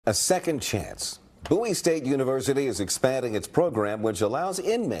A second chance. Bowie State University is expanding its program, which allows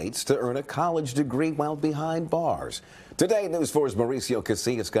inmates to earn a college degree while behind bars. Today, News 4's Mauricio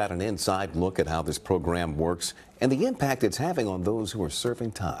Casillas got an inside look at how this program works and the impact it's having on those who are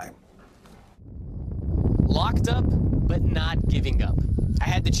serving time. Locked up, but not giving up. I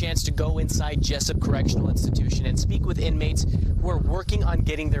had the chance to go inside Jessup Correctional Institution and speak with inmates who are working on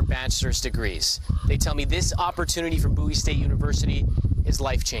getting their bachelor's degrees. They tell me this opportunity from Bowie State University is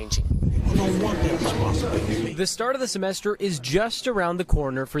life-changing. The start of the semester is just around the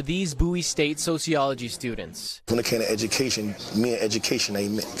corner for these Bowie State sociology students. When it came to education, me and education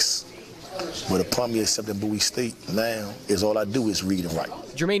ain't mixed. But the problem is, except in Bowie State now, is all I do is read and write.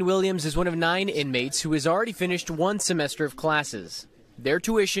 Jermaine Williams is one of 9 inmates who has already finished 1 semester of classes. Their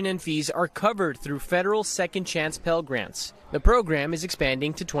tuition and fees are covered through federal Second Chance Pell Grants. The program is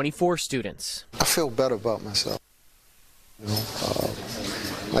expanding to 24 students. I feel better about myself.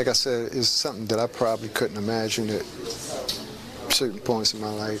 Like I said, it's something that I probably couldn't imagine at certain points in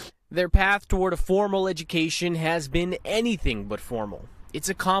my life. Their path toward a formal education has been anything but formal. It's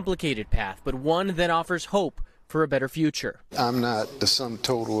a complicated path, but one that offers hope for a better future. I'm not the sum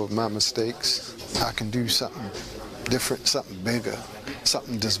total of my mistakes. I can do something different, something bigger,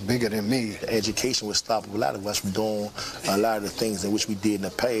 something that's bigger than me. Education would stop a lot of us from doing a lot of the things in which we did in the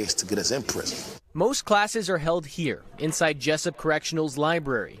past to get us in prison. Most classes are held here, inside Jessup Correctional's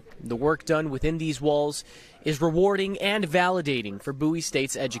library. The work done within these walls is rewarding and validating for Bowie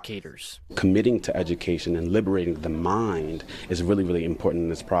State's educators. Committing to education and liberating the mind is really, really important in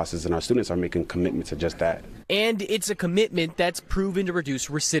this process, and our students are making commitment to just that. And it's a commitment that's proven to reduce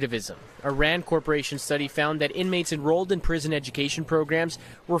recidivism. A RAND Corporation study found that inmates enrolled in prison education programs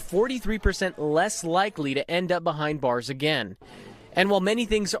were 43% less likely to end up behind bars again. And while many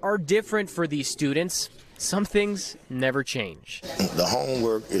things are different for these students, some things never change. The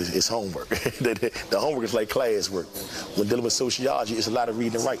homework is homework. The homework is like classwork. When dealing with sociology, it's a lot of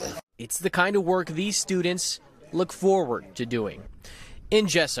reading and writing. It's the kind of work these students look forward to doing. In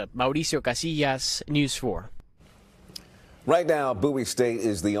Jessup, Mauricio, Casillas, News 4. Right now, Bowie State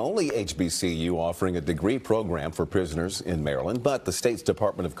is the only HBCU offering a degree program for prisoners in Maryland, but the state's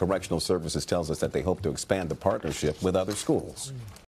Department of Correctional Services tells us that they hope to expand the partnership with other schools.